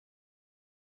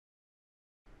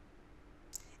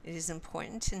It is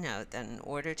important to note that in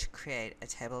order to create a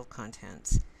table of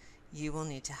contents, you will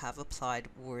need to have applied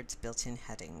Word's built-in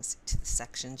headings to the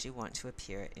sections you want to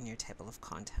appear in your table of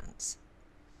contents.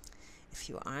 If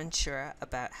you are unsure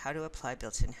about how to apply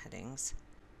built-in headings,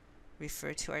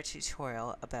 refer to our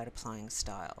tutorial about applying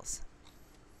styles.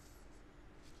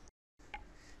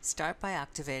 Start by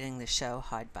activating the Show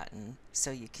Hide button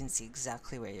so you can see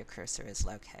exactly where your cursor is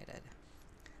located.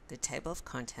 The table of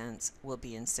contents will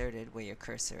be inserted where your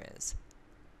cursor is.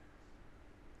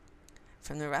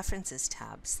 From the References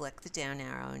tab, select the down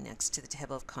arrow next to the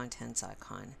Table of Contents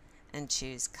icon and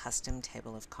choose Custom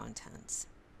Table of Contents.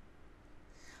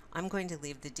 I'm going to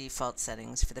leave the default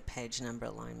settings for the page number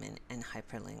alignment and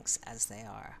hyperlinks as they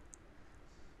are.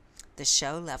 The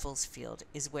Show Levels field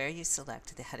is where you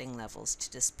select the heading levels to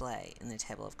display in the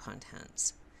table of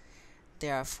contents.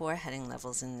 There are 4 heading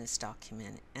levels in this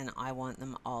document, and I want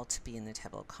them all to be in the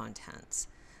table of contents,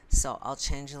 so I'll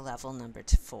change the level number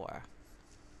to 4.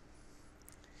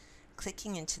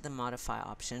 Clicking into the Modify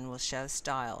option will show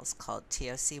styles called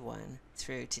TOC1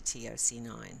 through to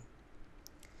TOC9.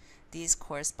 These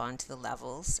correspond to the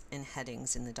levels and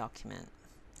headings in the document.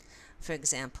 For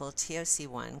example,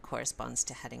 TOC1 corresponds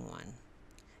to heading 1,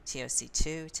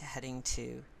 TOC2 to heading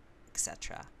 2,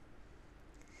 etc.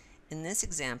 In this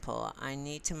example, I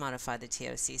need to modify the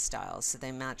TOC styles so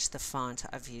they match the font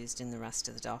I've used in the rest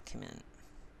of the document.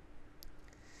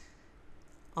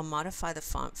 I'll modify the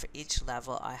font for each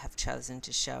level I have chosen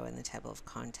to show in the table of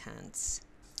contents.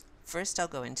 First, I'll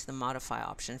go into the Modify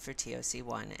option for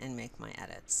TOC1 and make my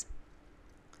edits.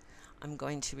 I'm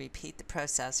going to repeat the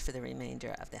process for the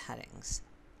remainder of the headings.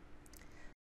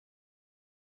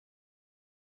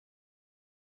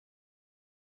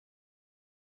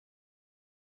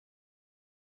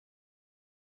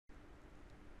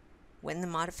 When the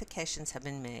modifications have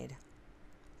been made,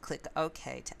 click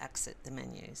OK to exit the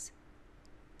menus.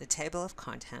 The table of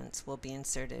contents will be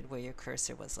inserted where your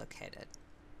cursor was located.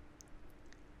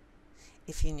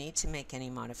 If you need to make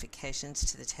any modifications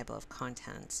to the table of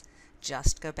contents,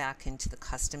 just go back into the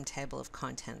Custom Table of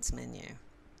Contents menu.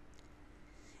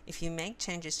 If you make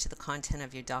changes to the content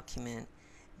of your document,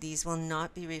 these will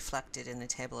not be reflected in the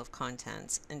table of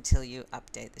contents until you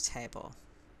update the table.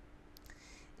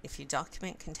 If your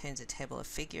document contains a table of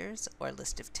figures or a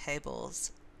list of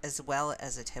tables, as well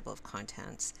as a table of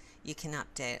contents, you can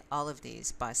update all of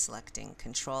these by selecting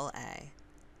Ctrl-A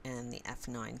and the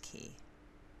F9 key.